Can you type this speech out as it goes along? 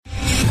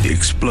The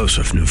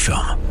explosive new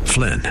film,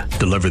 Flynn,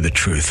 deliver the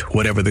truth,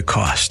 whatever the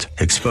cost,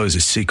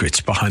 exposes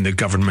secrets behind the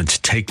government's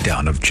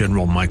takedown of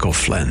General Michael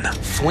Flynn.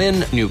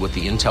 Flynn knew what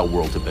the intel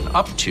world had been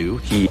up to.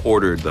 He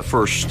ordered the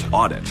first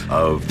audit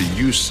of the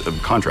use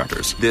of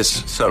contractors.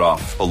 This set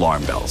off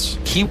alarm bells.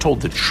 He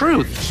told the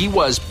truth. He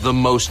was the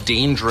most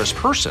dangerous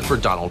person for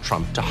Donald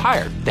Trump to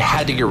hire. They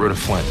had to get rid of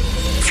Flynn.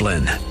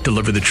 Flynn,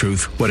 deliver the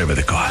truth, whatever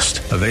the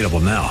cost. Available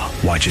now.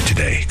 Watch it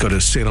today. Go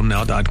to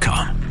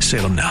salemnow.com.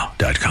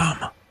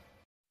 salemnow.com.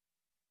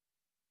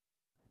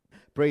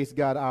 Praise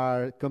God.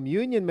 Our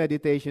communion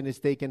meditation is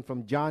taken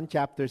from John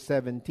chapter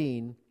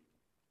 17,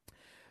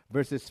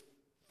 verses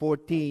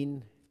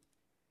 14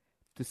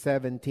 to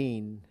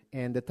 17.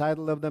 And the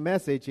title of the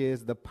message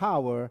is The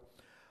Power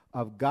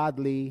of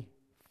Godly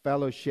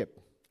Fellowship.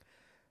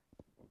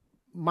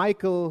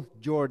 Michael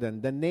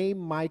Jordan. The name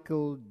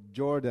Michael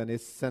Jordan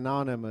is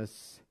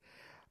synonymous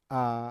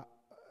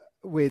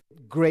with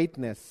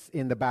greatness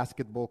in the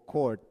basketball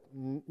court.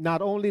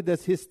 Not only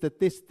does his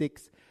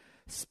statistics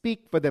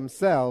speak for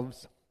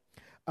themselves,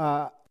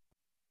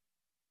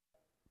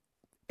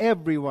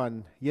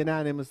 everyone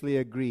unanimously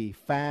agree,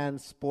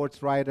 fans,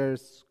 sports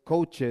writers,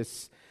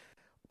 coaches,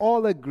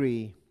 all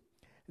agree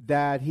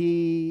that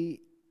he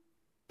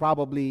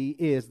probably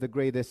is the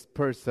greatest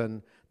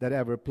person that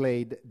ever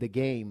played the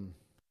game.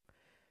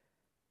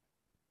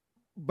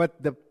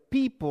 But the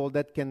people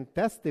that can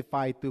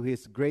testify to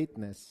his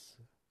greatness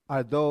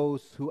are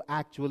those who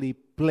actually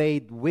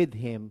played with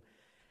him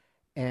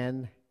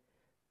and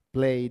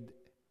played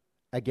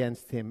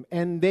against him.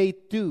 And they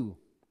too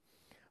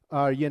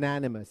are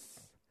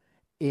unanimous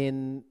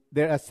in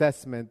their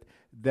assessment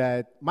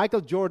that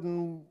Michael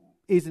Jordan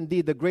is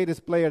indeed the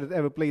greatest player that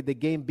ever played the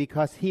game,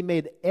 because he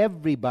made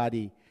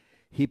everybody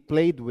he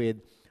played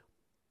with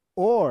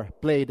or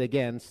played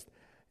against,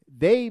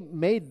 they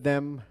made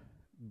them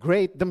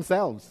great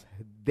themselves.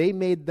 They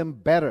made them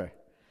better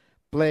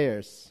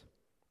players.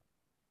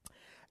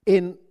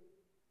 In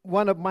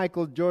one of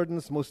Michael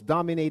Jordan's most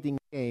dominating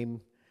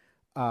game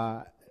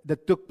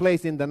that took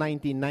place in the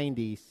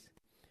 1990s,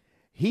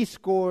 he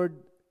scored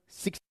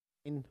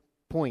 69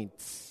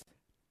 points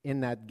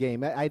in that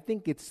game. I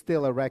think it's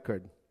still a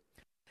record.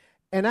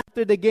 And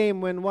after the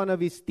game, when one of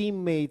his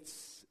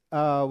teammates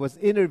was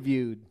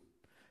interviewed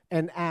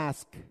and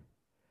asked,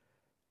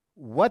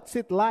 "What's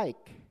it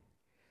like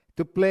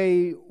to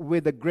play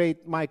with the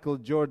great Michael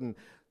Jordan?"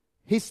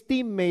 his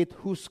teammate,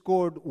 who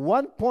scored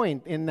 1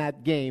 point in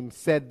that game,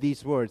 said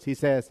these words. He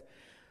says,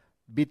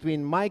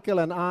 "Between Michael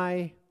and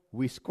I,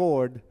 we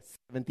scored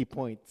 70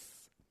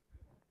 points.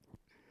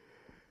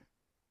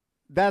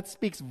 That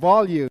speaks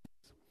volumes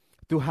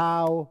to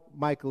how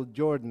Michael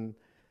Jordan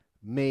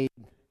made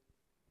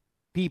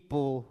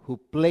people who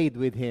played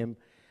with him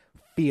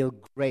feel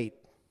great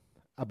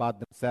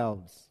about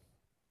themselves.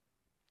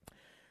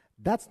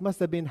 That must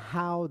have been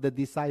how the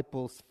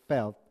disciples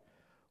felt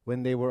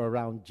when they were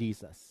around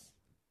Jesus.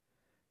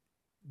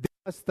 They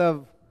must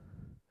have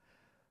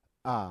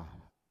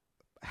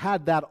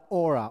had that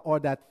aura or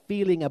that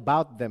feeling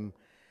about them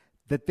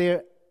that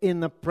they're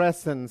in the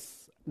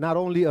presence not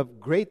only of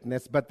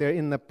greatness, but they're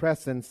in the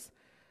presence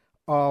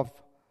of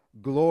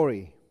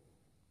glory.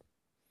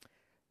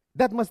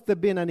 That must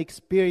have been an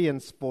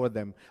experience for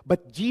them.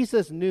 But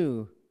Jesus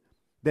knew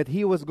that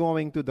he was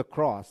going to the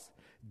cross.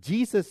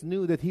 Jesus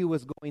knew that he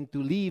was going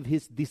to leave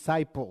his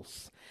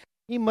disciples.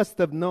 He must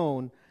have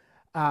known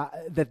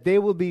that they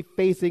will be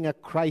facing a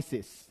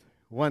crisis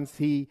once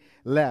he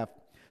left.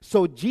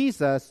 So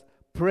Jesus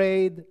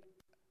prayed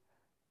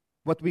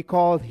what we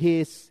call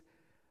his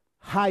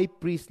high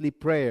priestly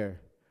prayer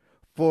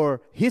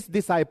for his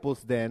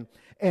disciples then,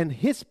 and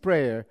his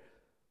prayer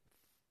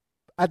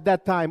at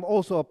that time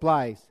also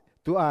applies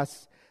to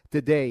us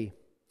today.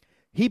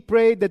 He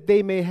prayed that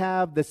they may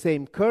have the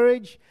same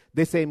courage,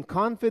 the same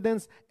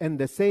confidence, and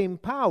the same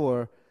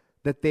power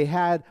that they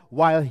had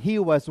while he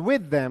was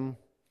with them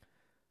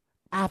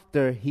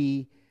after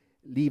he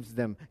leaves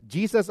them.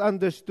 Jesus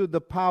understood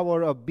the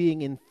power of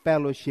being in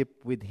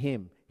fellowship with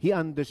him. He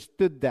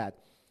understood that.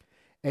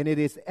 And it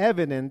is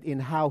evident in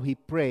how he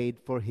prayed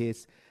for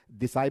his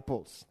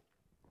disciples.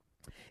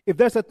 If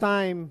there's a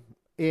time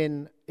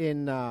in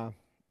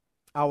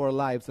our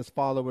lives as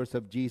followers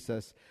of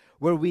Jesus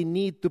where we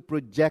need to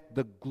project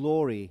the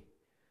glory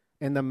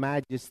and the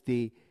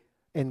majesty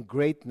and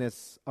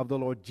greatness of the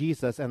Lord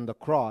Jesus and the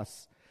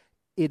cross,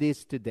 it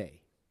is today.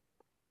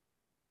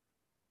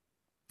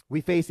 We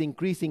face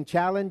increasing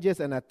challenges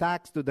and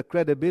attacks to the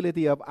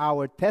credibility of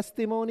our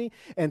testimony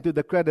and to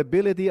the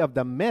credibility of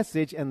the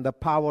message and the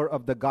power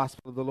of the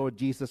gospel of the Lord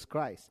Jesus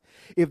Christ.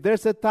 If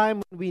there's a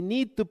time when we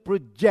need to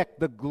project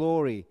the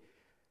glory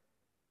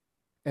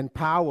and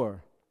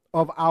power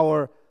of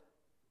our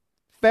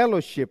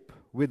fellowship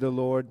with the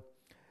Lord,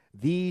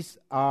 these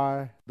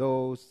are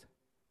those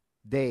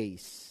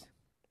days.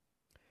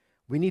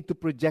 We need to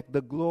project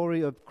the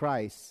glory of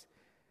Christ.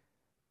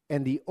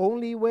 And the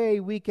only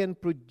way we can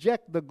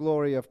project the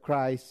glory of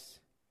Christ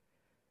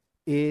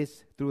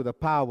is through the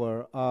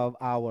power of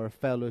our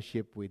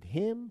fellowship with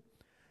him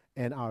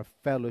and our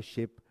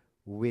fellowship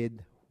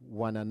with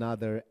one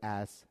another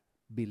as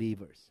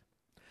believers.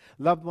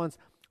 Loved ones,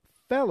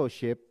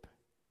 fellowship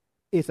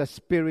is a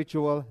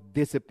spiritual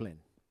discipline.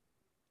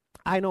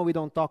 I know we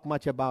don't talk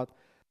much about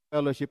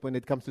fellowship when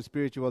it comes to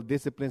spiritual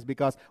disciplines,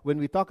 because when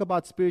we talk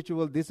about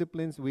spiritual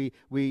disciplines,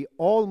 we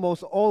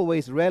almost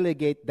always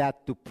relegate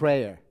that to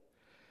prayer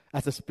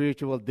as a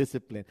spiritual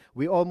discipline.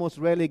 We almost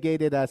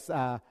relegate it as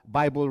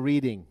Bible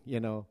reading,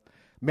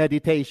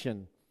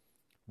 meditation.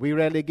 We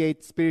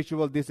relegate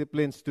spiritual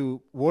disciplines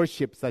to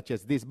worship such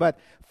as this. But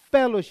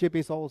fellowship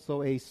is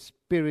also a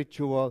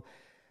spiritual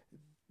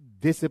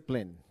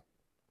discipline.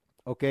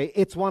 Okay?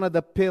 It's one of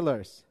the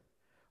pillars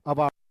of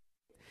our.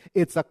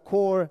 It's a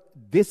core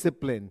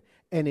discipline,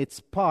 and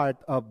it's part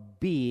of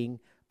being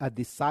a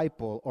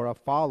disciple or a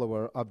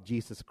follower of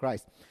Jesus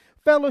Christ.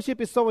 Fellowship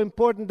is so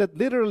important that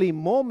literally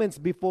moments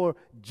before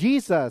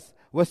Jesus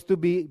was to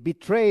be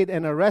betrayed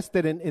and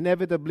arrested and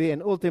inevitably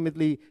and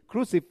ultimately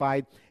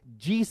crucified,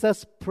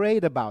 Jesus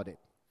prayed about it.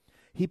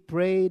 He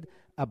prayed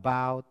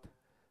about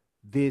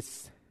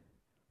this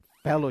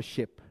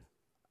fellowship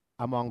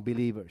among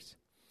believers,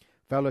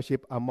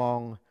 fellowship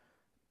among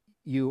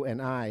you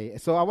and I.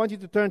 So I want you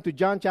to turn to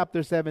John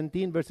chapter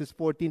 17, verses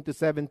 14 to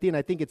 17.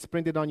 I think it's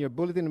printed on your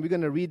bulletin, and we're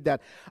going to read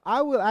that.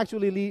 I will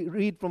actually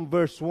read from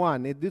verse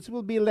 1. This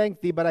will be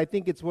lengthy, but I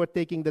think it's worth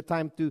taking the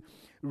time to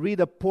read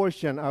a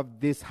portion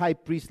of this high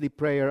priestly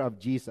prayer of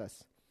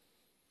Jesus.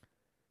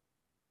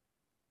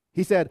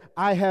 He said,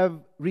 I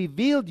have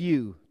revealed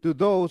you to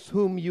those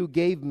whom you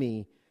gave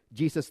me,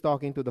 Jesus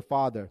talking to the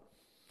Father,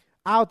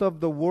 out of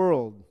the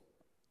world.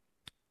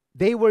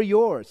 They were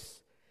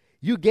yours.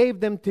 You gave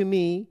them to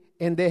me,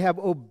 and they have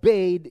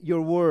obeyed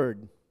your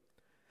word.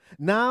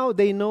 Now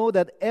they know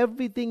that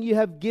everything you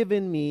have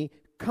given me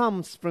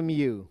comes from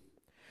you.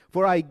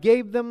 For I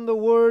gave them the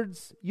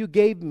words you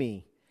gave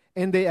me,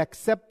 and they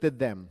accepted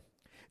them.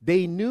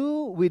 They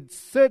knew with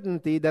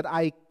certainty that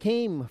I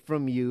came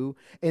from you,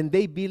 and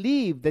they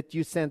believed that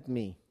you sent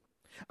me.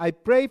 I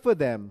pray for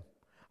them.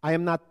 I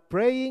am not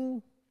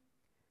praying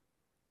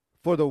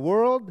for the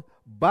world,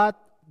 but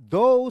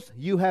those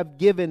you have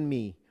given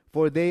me,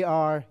 for they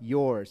are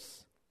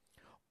yours.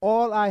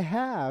 All I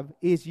have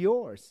is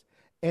yours,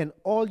 and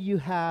all you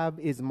have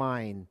is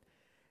mine,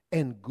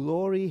 and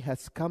glory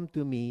has come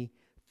to me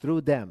through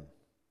them.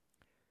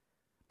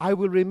 I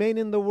will remain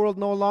in the world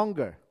no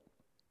longer,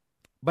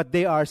 but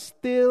they are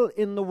still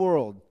in the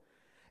world,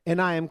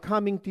 and I am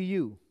coming to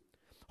you.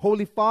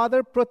 Holy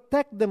Father,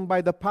 protect them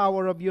by the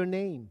power of your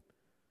name,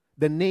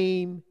 the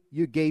name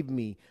you gave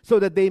me, so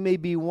that they may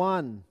be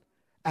one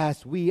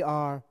as we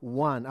are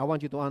one. I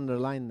want you to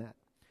underline that.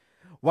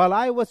 While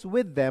I was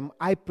with them,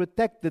 I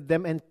protected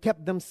them and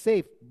kept them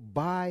safe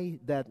by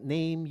that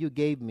name you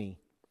gave me.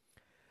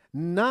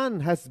 None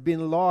has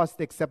been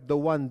lost except the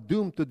one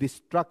doomed to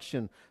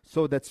destruction,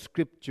 so that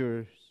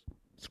Scripture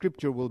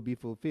will be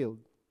fulfilled.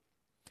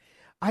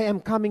 I am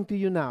coming to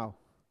you now,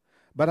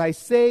 but I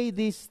say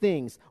these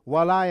things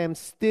while I am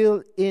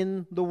still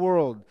in the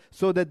world,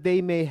 so that they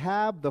may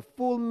have the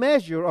full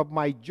measure of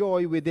my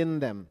joy within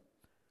them.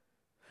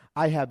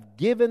 I have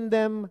given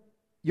them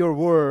your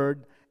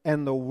word,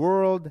 and the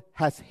world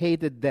has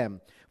hated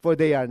them, for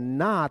they are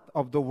not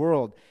of the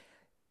world,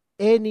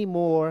 any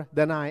more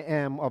than I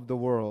am of the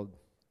world.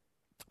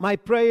 My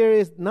prayer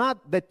is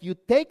not that you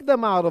take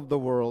them out of the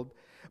world,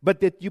 but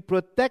that you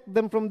protect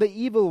them from the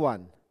evil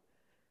one.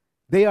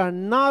 They are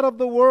not of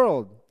the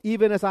world,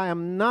 even as I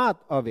am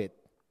not of it.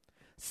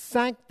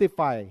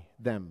 Sanctify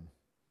them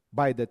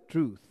by the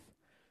truth.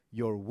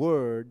 Your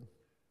word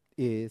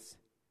is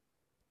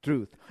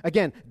truth.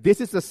 Again,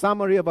 this is a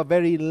summary of a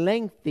very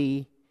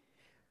lengthy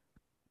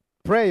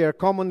prayer,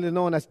 commonly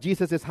known as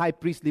Jesus' high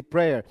priestly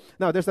prayer.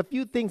 Now, there's a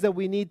few things that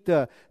we need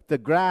to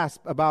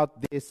grasp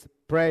about this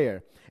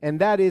prayer. And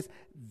that is,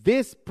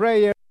 this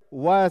prayer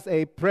was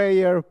a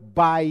prayer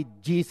by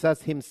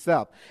Jesus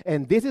himself.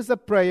 And this is a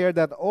prayer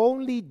that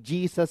only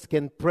Jesus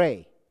can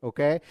pray.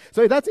 Okay?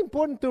 So that's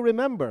important to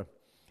remember.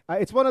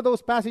 It's one of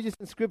those passages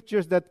in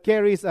Scriptures that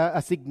carries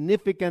a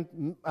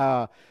significant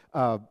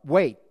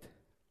weight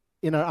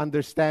in our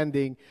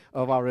understanding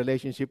of our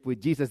relationship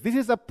with Jesus. This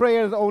is a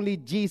prayer that only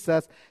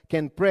Jesus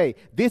can pray.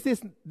 This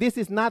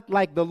is not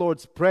like the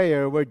Lord's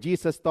Prayer where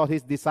Jesus taught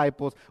his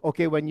disciples,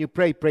 okay, when you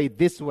pray, pray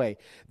this way.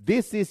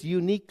 This is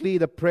uniquely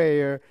the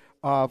prayer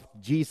of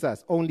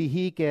Jesus. Only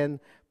he can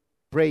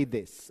pray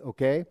this,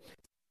 okay?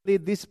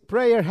 This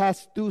prayer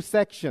has two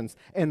sections,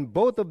 and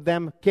both of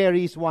them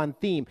carries one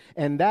theme,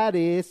 and that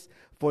is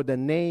for the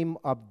name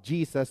of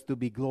Jesus to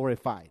be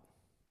glorified.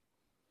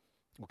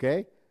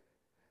 Okay?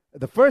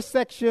 The first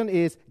section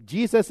is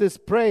Jesus is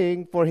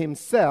praying for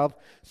himself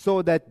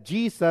so that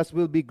Jesus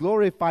will be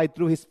glorified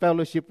through his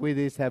fellowship with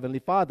his Heavenly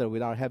Father,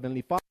 with our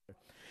Heavenly Father.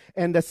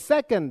 And the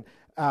second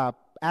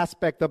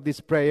aspect of this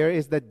prayer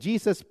is that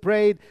Jesus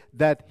prayed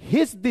that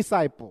his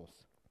disciples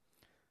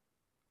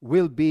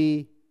will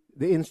be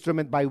the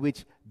instrument by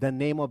which the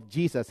name of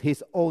Jesus,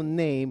 his own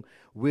name,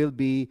 will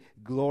be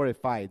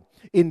glorified.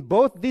 In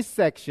both these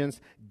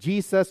sections,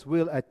 Jesus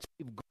will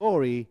achieve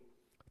glory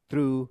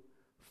through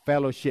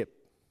fellowship.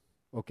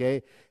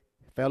 Okay?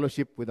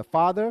 Fellowship with the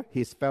Father,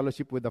 his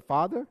fellowship with the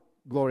Father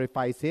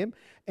glorifies him,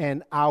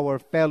 and our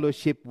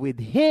fellowship with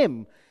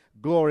him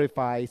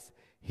glorifies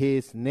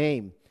his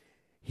name.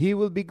 He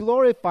will be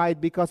glorified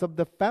because of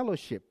the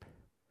fellowship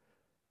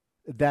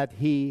that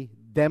he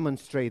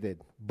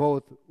demonstrated,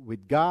 both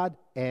with God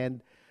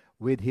and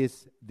with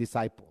his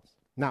disciples.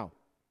 Now,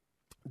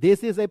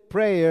 this is a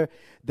prayer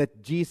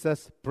that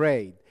Jesus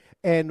prayed.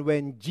 And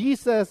when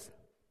Jesus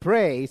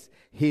prays,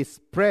 his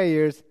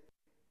prayers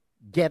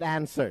get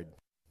answered.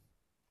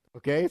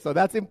 Okay, so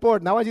that's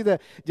important. I want you to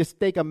just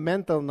take a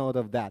mental note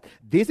of that.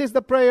 This is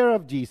the prayer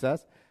of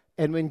Jesus,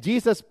 and when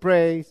Jesus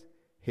prays,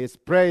 his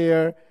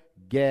prayer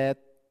get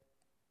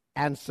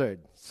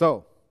answered.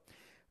 So,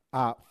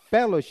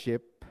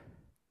 fellowship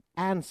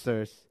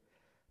answers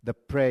the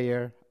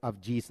prayer of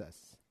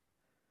Jesus.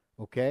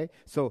 Okay,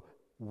 so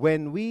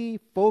when we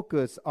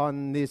focus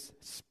on this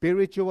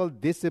spiritual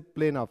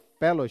discipline of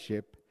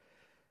fellowship,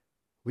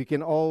 we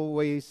can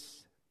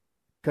always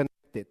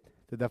connect it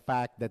to the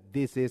fact that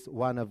this is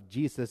one of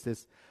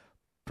Jesus's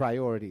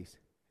priorities.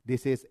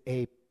 This is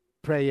a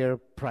prayer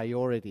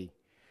priority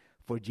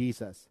for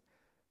Jesus,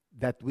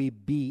 that we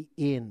be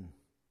in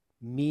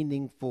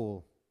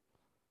meaningful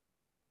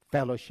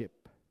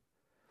fellowship,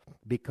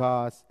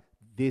 because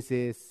this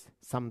is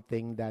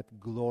something that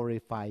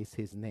glorifies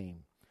his name.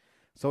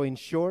 So in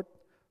short,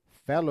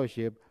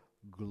 fellowship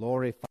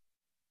glorifies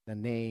the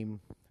name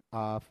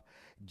of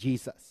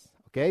Jesus.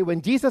 Okay,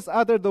 when Jesus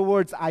uttered the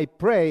words, I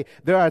pray,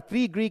 there are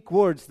 3 Greek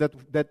words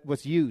that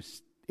was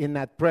used in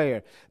that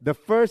prayer. The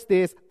first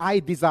is, I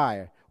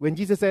desire. When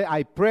Jesus said,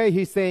 I pray,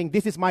 he's saying,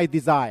 this is my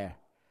desire,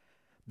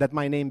 that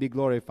my name be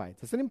glorified.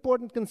 It's an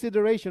important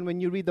consideration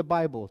when you read the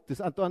Bible,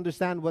 to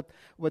understand what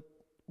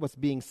was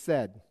being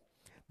said.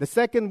 The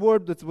second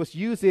word that was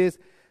used is,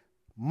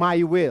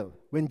 my will.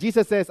 When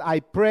Jesus says, I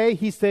pray,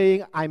 he's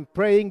saying, I'm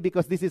praying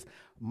because this is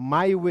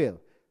my will.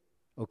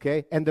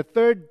 Okay? And the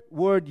third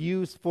word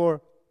used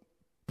for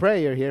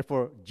prayer here,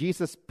 for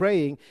Jesus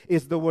praying,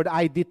 is the word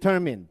I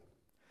determine.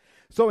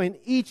 So in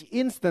each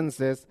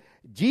instances,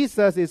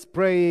 Jesus is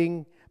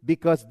praying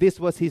because this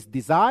was his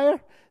desire,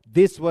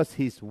 this was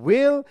his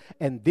will,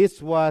 and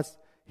this was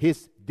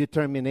his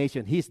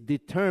determination. He's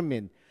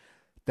determined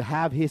to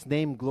have his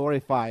name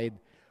glorified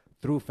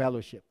through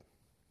fellowship.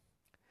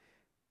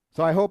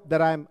 So I hope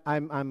that I'm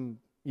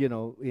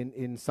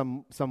in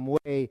some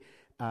way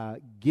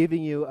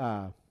giving you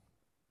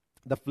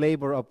the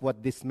flavor of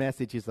what this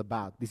message is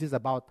about. This is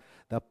about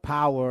the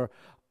power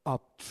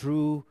of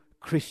true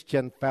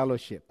Christian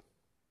fellowship.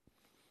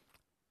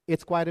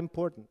 It's quite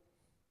important.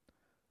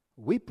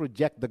 We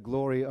project the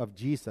glory of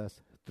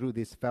Jesus through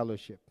this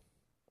fellowship.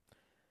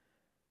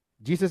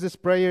 Jesus'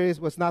 prayer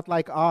was not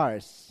like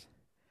ours.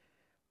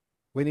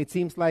 When it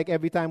seems like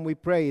every time we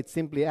pray, it's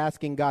simply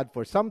asking God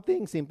for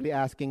something, simply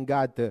asking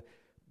God to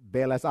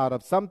bail us out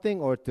of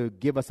something or to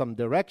give us some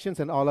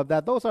directions and all of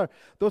that. Those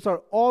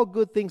are all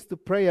good things to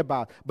pray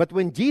about. But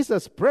when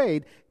Jesus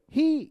prayed,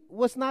 he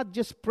was not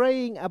just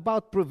praying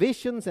about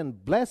provisions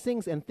and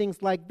blessings and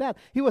things like that.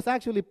 He was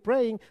actually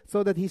praying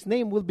so that his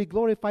name will be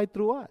glorified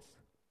through us.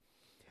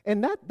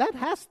 And that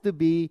has to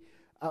be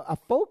a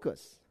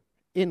focus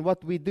in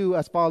what we do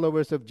as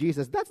followers of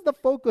Jesus. That's the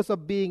focus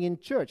of being in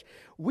church.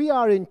 We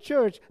are in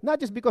church not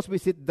just because we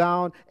sit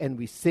down and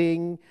we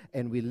sing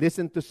and we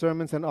listen to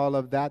sermons and all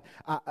of that.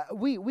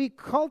 We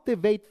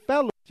cultivate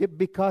fellowship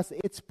because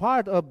it's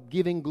part of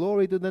giving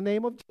glory to the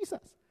name of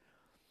Jesus.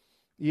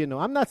 You know,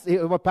 I'm not,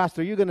 well,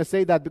 Pastor, you're going to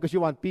say that because you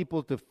want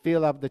people to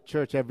fill up the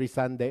church every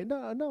Sunday.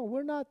 No,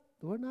 we're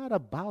not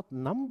about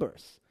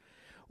numbers.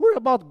 We're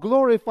about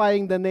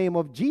glorifying the name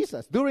of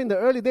Jesus. During the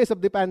early days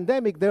of the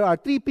pandemic, there are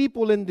 3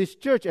 people in this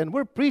church, and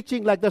we're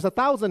preaching like there's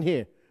 1,000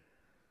 here.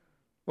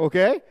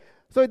 Okay?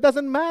 So it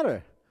doesn't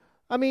matter.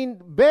 I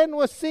mean, Ben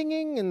was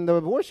singing, and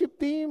the worship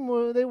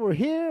team, they were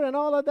here and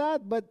all of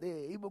that, but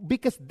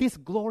because this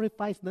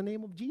glorifies the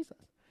name of Jesus.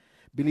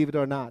 Believe it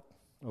or not.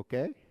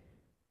 Okay?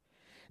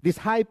 This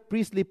high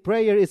priestly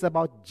prayer is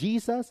about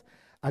Jesus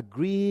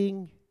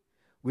agreeing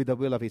with the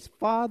will of his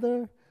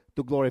Father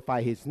to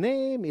glorify his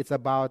name. It's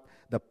about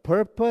the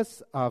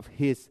purpose of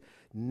his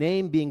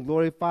name being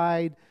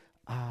glorified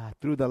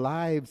through the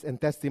lives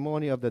and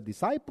testimony of the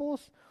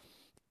disciples.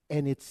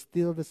 And it's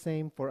still the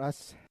same for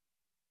us.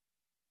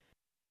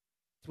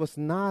 It was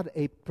not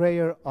a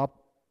prayer of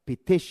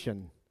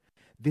petition.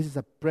 This is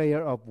a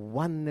prayer of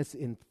oneness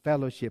in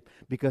fellowship,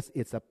 because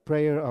it's a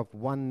prayer of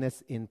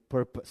oneness in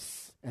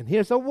purpose. And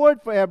here's a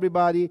word for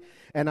everybody,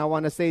 and I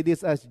want to say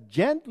this as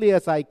gently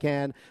as I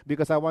can,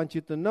 because I want you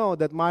to know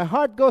that my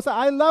heart goes,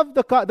 I love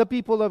the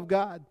people of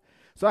God.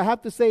 So I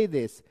have to say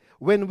this.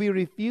 When we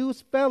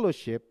refuse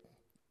fellowship,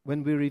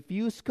 when we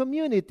refuse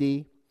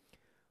community,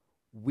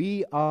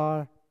 we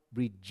are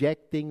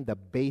rejecting the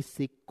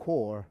basic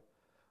core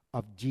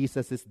of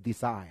Jesus'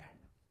 desire.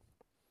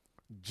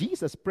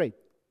 Jesus prayed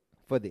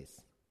for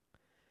this.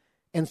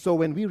 And so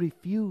when we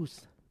refuse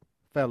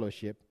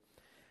fellowship,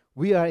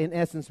 we are in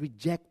essence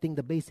rejecting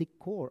the basic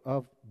core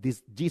of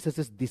this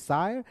Jesus'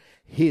 desire,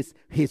 his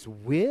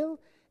will,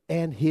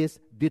 and his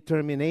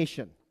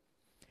determination.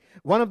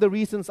 One of the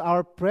reasons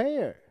our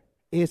prayer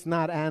is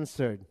not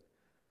answered,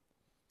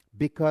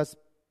 because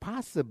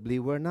possibly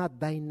we're not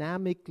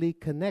dynamically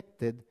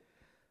connected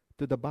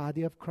to the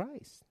body of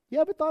Christ. You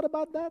ever thought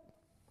about that?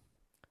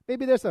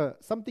 Maybe there's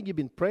something you've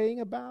been praying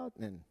about,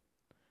 and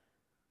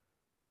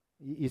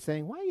you're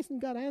saying, why isn't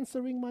God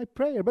answering my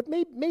prayer? But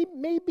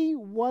maybe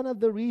one of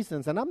the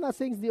reasons, and I'm not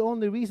saying it's the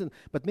only reason,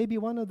 but maybe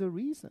one of the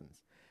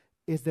reasons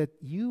is that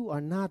you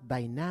are not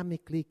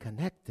dynamically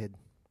connected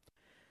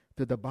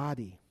to the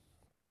body.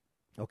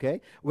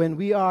 Okay? When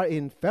we are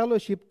in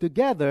fellowship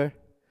together,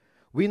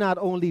 we not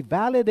only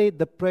validate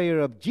the prayer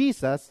of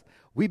Jesus,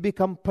 we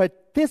become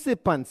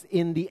participants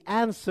in the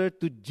answer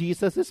to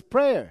Jesus'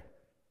 prayer.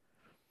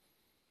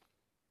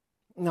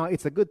 Now,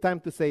 it's a good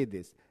time to say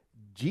this.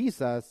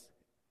 Jesus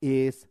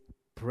is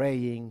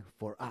praying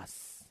for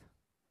us.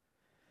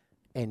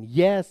 And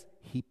yes,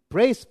 He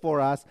prays for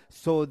us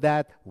so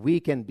that we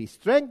can be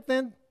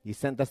strengthened. He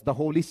sent us the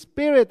Holy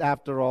Spirit,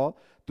 after all,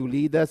 to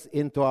lead us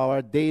into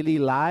our daily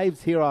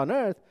lives here on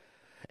earth.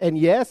 And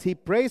yes, He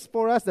prays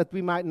for us that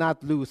we might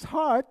not lose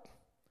heart.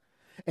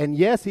 And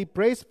yes, He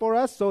prays for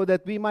us so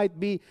that we might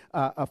be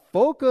a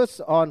focus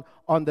on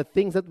the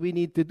things that we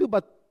need to do.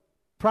 But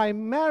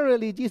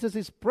primarily, Jesus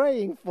is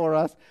praying for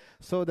us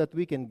so that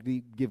we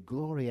can give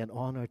glory and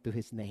honor to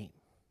His name.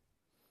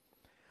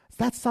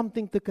 That's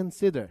something to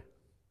consider.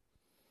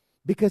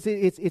 Because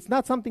it's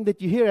not something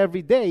that you hear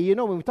every day. You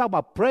know, when we talk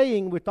about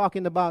praying, we're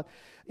talking about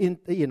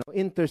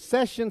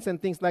intercessions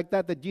and things like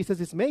that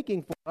Jesus is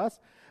making for us.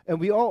 And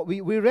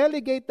we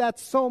relegate that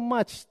so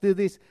much to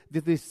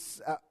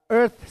this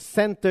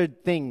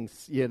earth-centered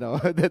things,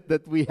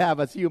 that we have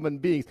as human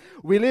beings.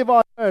 We live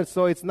on earth,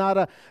 so it's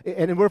not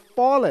and we're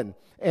fallen.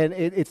 And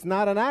it's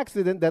not an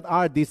accident that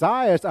our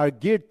desires are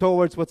geared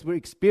towards what we're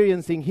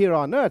experiencing here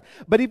on earth.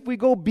 But if we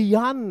go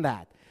beyond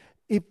that,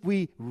 if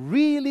we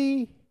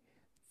really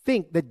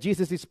think that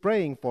Jesus is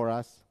praying for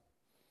us,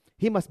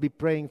 He must be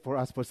praying for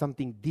us for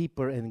something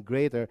deeper and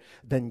greater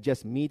than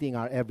just meeting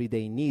our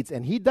everyday needs.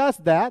 And He does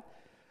that,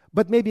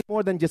 but maybe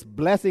more than just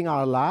blessing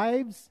our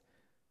lives.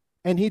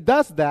 And He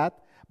does that,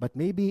 but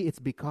maybe it's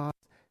because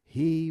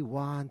He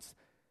wants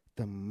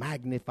to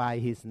magnify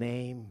His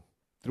name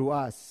through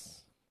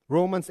us.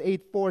 Romans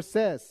 8:4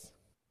 says,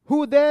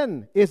 "Who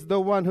then is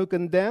the one who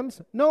condemns?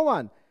 No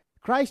one.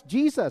 Christ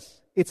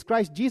Jesus. It's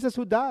Christ Jesus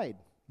who died.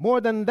 More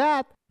than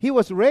that, He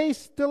was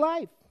raised to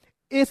life,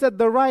 is at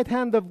the right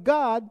hand of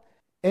God,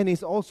 and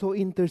is also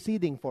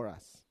interceding for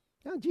us."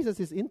 Now, Jesus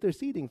is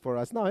interceding for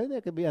us. Now,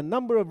 there could be a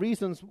number of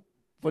reasons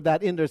for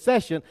that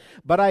intercession,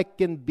 but I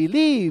can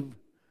believe,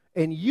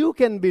 and you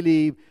can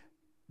believe,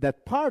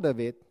 that part of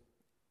it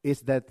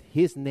is that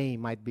His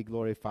name might be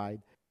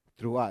glorified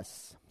through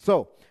us.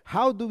 So,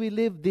 how do we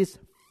live this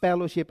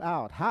fellowship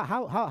out?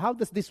 How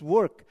does this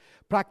work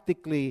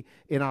practically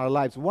in our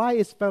lives? Why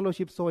is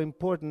fellowship so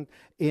important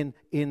in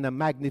the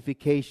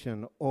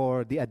magnification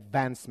or the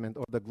advancement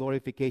or the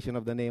glorification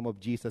of the name of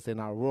Jesus in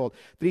our world?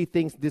 3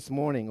 things this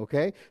morning,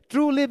 okay?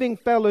 True living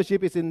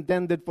fellowship is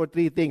intended for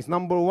 3 things.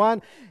 Number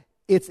 1,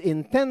 it's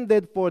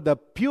intended for the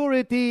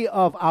purity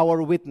of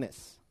our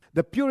witness.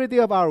 The purity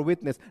of our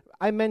witness.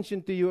 I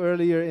mentioned to you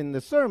earlier in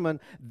the sermon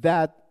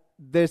that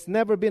there's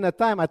never been a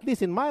time, at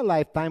least in my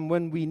lifetime,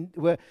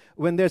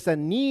 when there's a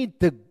need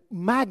to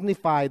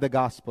magnify the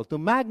gospel, to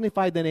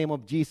magnify the name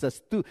of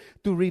Jesus, to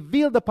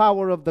reveal the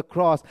power of the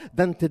cross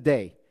than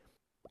today.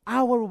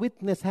 Our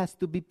witness has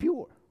to be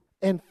pure.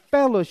 And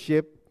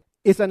fellowship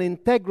is an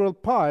integral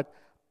part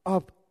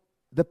of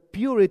the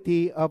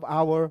purity of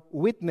our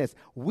witness.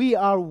 We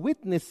are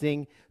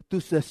witnessing to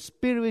the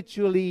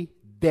spiritually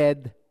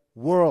dead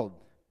world.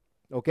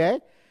 Okay?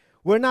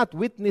 We're not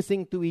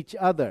witnessing to each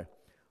other.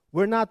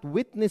 We're not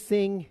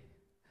witnessing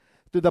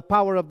to the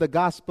power of the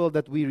gospel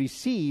that we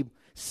receive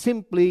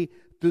simply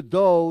to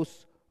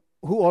those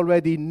who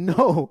already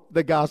know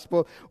the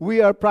gospel.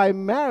 We are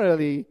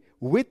primarily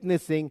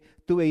witnessing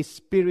to a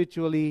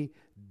spiritually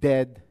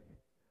dead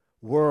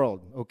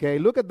world. Okay,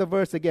 look at the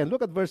verse again.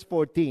 Look at verse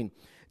 14.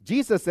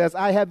 Jesus says,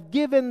 "I have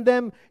given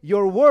them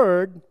your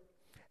word,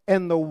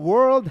 and the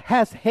world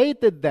has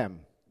hated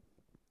them.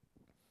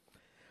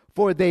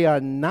 For they are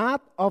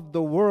not of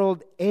the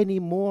world any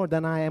more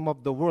than I am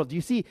of the world." You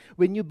see,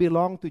 when you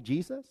belong to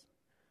Jesus,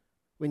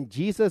 when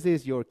Jesus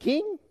is your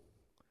king,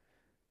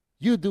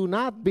 you do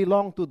not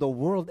belong to the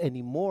world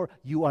anymore.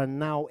 You are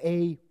now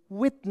a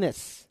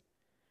witness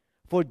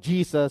for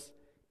Jesus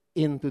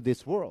into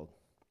this world.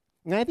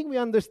 And I think we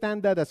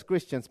understand that as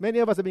Christians. Many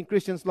of us have been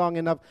Christians long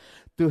enough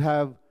to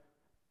have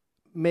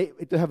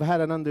had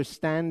an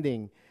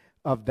understanding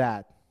of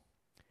that.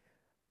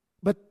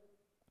 But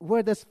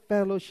where does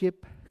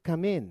fellowship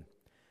come in?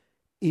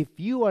 If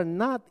you are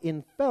not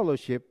in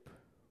fellowship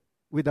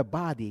with the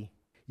body,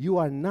 you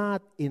are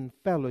not in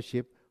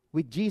fellowship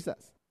with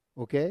Jesus.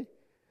 Okay?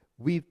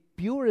 We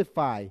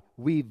purify,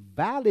 we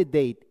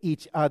validate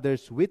each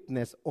other's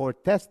witness or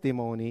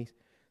testimonies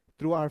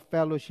through our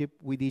fellowship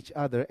with each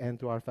other and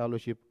through our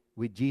fellowship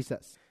with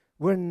Jesus.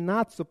 We're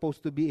not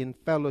supposed to be in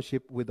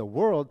fellowship with the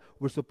world.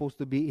 We're supposed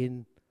to be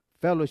in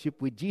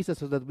fellowship with Jesus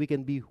so that we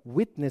can be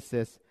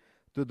witnesses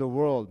to the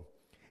world.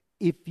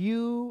 If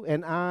you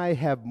and I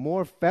have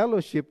more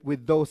fellowship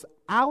with those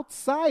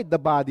outside the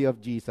body of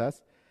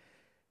Jesus,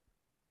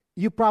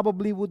 you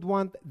probably would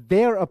want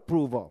their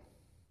approval.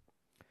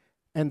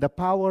 And the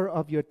power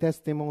of your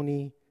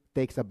testimony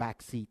takes a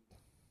back seat.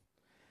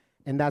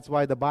 And that's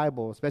why the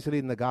Bible, especially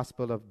in the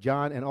Gospel of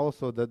John and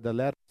also the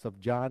letters of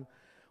John,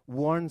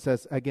 warns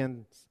us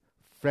against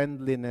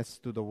friendliness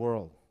to the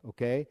world.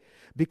 Okay?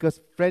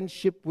 Because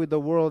friendship with the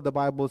world, the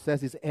Bible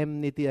says, is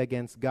enmity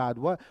against God.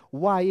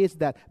 Why is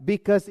that?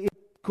 Because it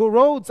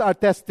corrodes our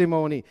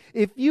testimony.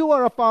 If you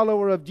are a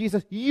follower of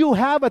Jesus, you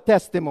have a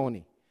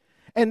testimony.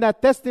 And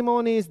that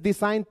testimony is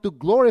designed to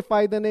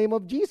glorify the name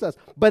of Jesus.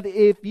 But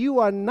if you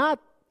are not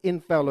in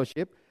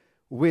fellowship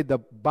with the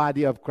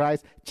body of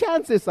Christ,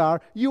 chances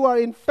are you are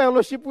in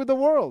fellowship with the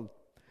world.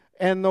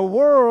 And the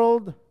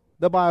world,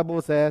 the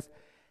Bible says,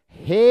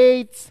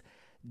 hates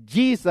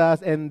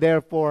Jesus, and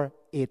therefore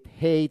it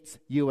hates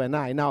you and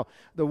I. Now,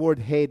 the word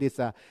hate is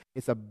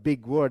a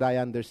big word, I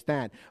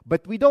understand.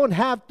 But we don't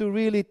have to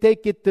really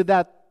take it to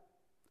that,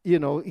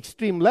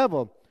 extreme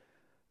level.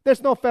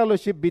 There's no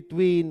fellowship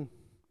between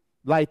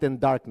light and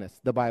darkness,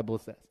 the Bible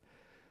says.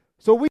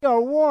 So we are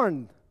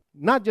warned,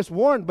 not just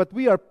warned, but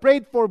we are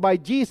prayed for by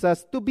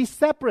Jesus to be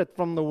separate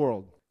from the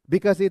world.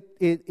 Because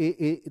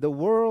the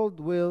world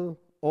will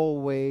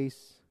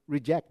always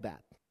reject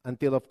that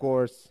until, of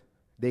course,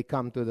 they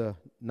come to the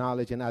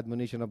knowledge and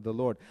admonition of the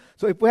Lord.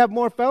 So if we have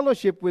more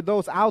fellowship with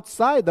those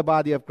outside the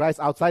body of Christ,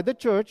 outside the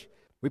church,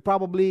 we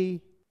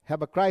probably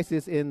have a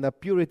crisis in the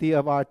purity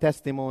of our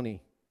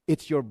testimony.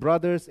 It's your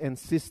brothers and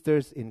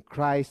sisters in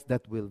Christ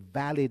that will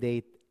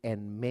validate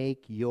and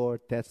make your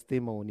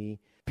testimony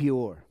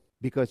pure,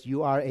 because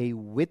you are a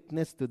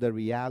witness to the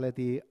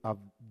reality of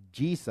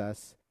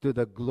Jesus, to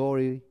the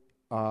glory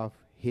of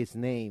His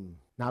name.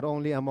 Not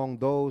only among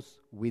those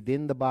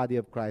within the body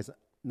of Christ,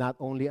 not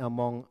only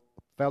among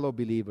fellow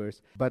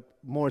believers, but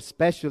more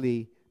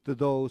especially to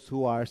those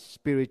who are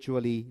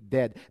spiritually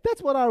dead.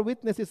 That's what our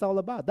witness is all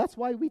about. That's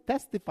why we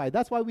testify.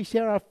 That's why we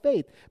share our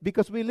faith,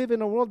 because we live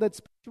in a world that's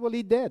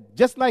spiritually dead,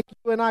 just like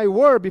you and I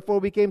were before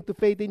we came to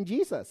faith in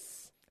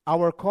Jesus.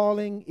 Our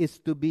calling is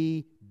to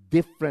be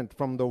different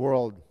from the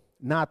world,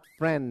 not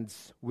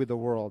friends with the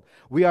world.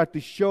 We are to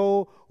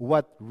show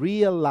what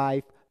real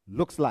life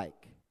looks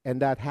like,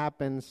 and that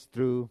happens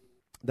through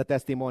the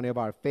testimony of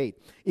our faith.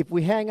 If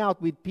we hang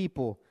out with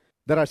people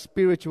that are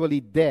spiritually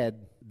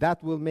dead,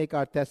 that will make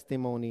our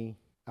testimony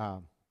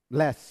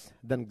less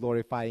than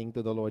glorifying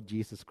to the Lord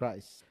Jesus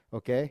Christ.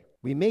 Okay?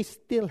 We may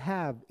still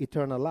have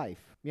eternal life.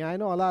 Yeah, I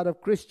know a lot of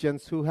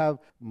Christians who have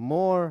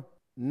more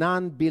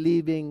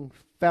non-believing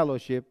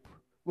fellowship,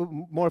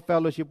 more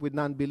fellowship with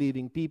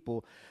non-believing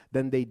people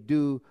than they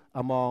do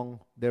among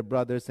their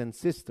brothers and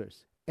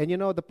sisters. And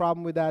the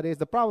problem with that is,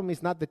 the problem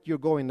is not that you're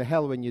going to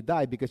hell when you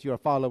die because you're a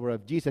follower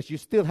of Jesus. You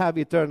still have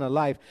eternal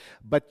life,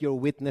 but your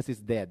witness is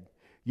dead.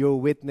 Your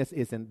witness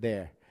isn't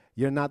there.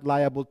 You're not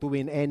liable to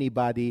win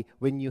anybody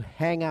when you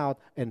hang out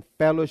and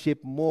fellowship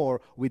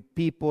more with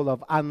people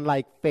of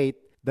unlike faith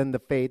than the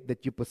faith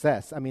that you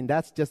possess. I mean,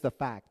 that's just a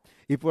fact.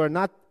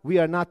 We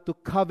are not to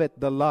covet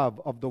the love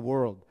of the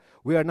world.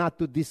 We are not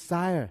to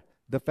desire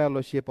the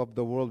fellowship of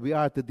the world. We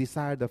are to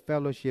desire the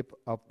fellowship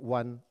of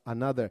one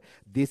another.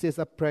 This is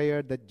a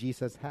prayer that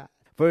Jesus had.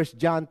 1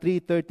 John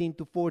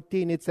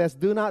 3:13-14, it says,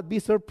 "Do not be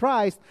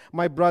surprised,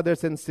 my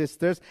brothers and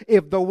sisters,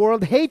 if the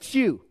world hates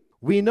you.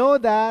 We know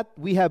that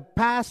we have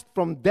passed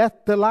from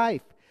death to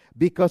life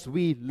because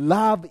we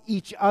love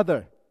each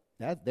other."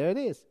 There it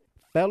is.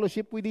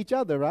 Fellowship with each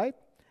other, right?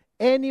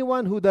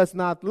 Anyone who does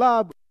not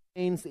love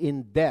remains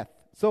in death.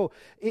 So,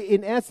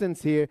 in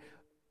essence here,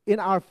 in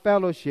our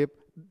fellowship,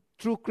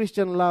 true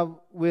Christian love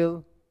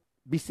will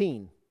be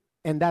seen.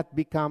 And that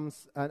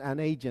becomes an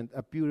agent,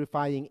 a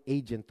purifying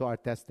agent to our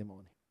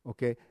testimony.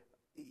 Okay?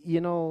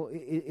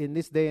 In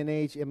this day and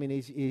age, I mean,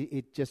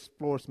 it just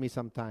floors me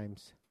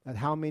sometimes at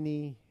how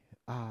many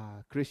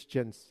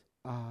Christians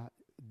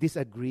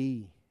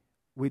disagree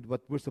with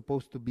what we're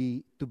supposed to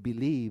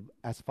believe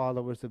as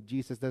followers of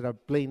Jesus, that are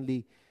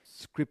plainly,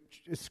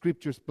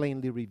 scriptures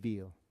plainly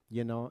reveal.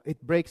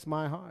 It breaks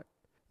my heart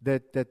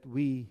that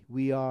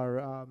we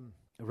are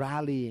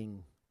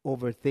rallying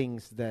over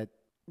things that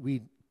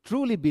we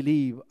truly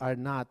believe are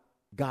not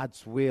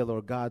God's will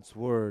or God's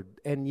word,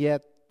 and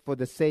yet for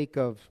the sake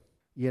of,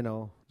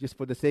 just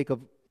for the sake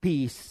of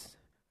peace,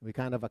 we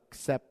kind of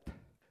accept,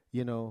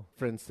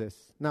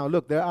 differences. Now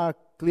look, there are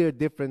clear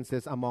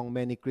differences among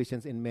many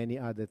Christians in many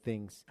other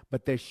things,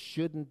 but there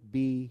shouldn't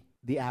be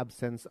the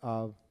absence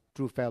of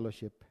true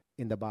fellowship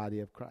in the body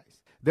of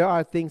Christ. There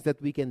are things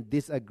that we can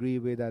disagree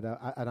with at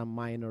a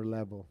minor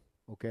level,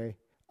 okay?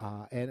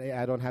 And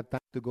I don't have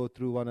time to go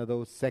through one of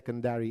those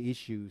secondary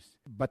issues.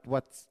 But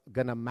what's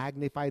going to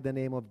magnify the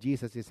name of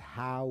Jesus is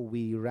how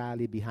we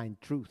rally behind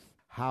truth,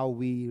 how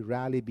we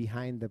rally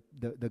behind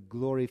the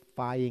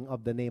glorifying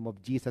of the name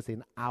of Jesus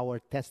in our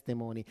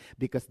testimony,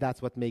 because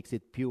that's what makes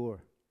it pure.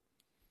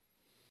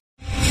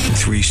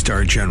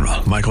 3-star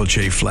general Michael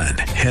J. Flynn,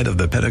 head of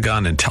the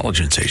Pentagon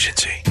Intelligence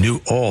Agency, knew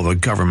all the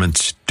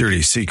government's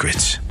dirty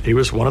secrets. He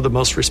was one of the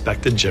most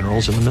respected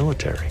generals in the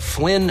military.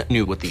 Flynn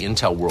knew what the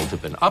intel world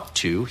had been up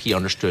to. He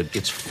understood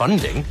its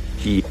funding.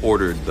 He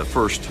ordered the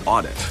first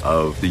audit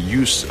of the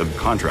use of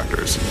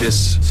contractors.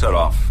 This set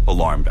off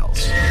alarm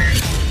bells.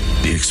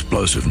 The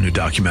explosive new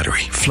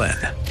documentary, Flynn,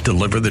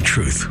 Deliver the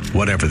Truth,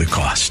 Whatever the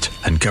Cost,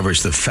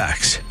 uncovers the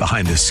facts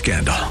behind this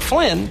scandal.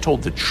 Flynn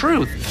told the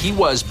truth. He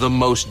was the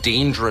most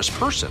dangerous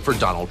person for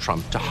Donald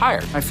Trump to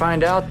hire. I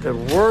find out the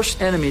worst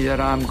enemy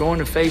that I'm going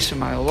to face in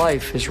my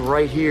life is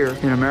right here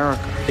in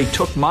America. They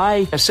took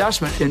my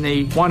assessment and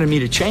they wanted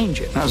me to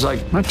change it. And I was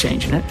like, I'm not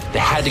changing it. They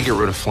had to get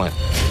rid of Flynn.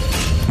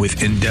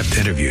 With in-depth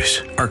interviews,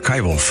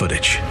 archival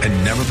footage,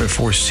 and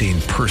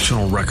never-before-seen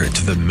personal records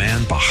of the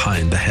man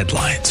behind the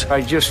headlines.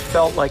 I just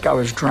felt like I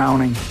was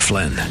drowning.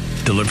 Flynn,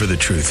 Deliver the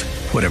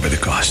Truth, Whatever the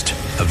Cost.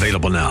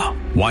 Available now.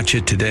 Watch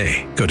it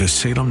today. Go to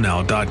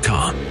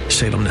salemnow.com.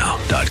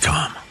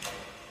 salemnow.com.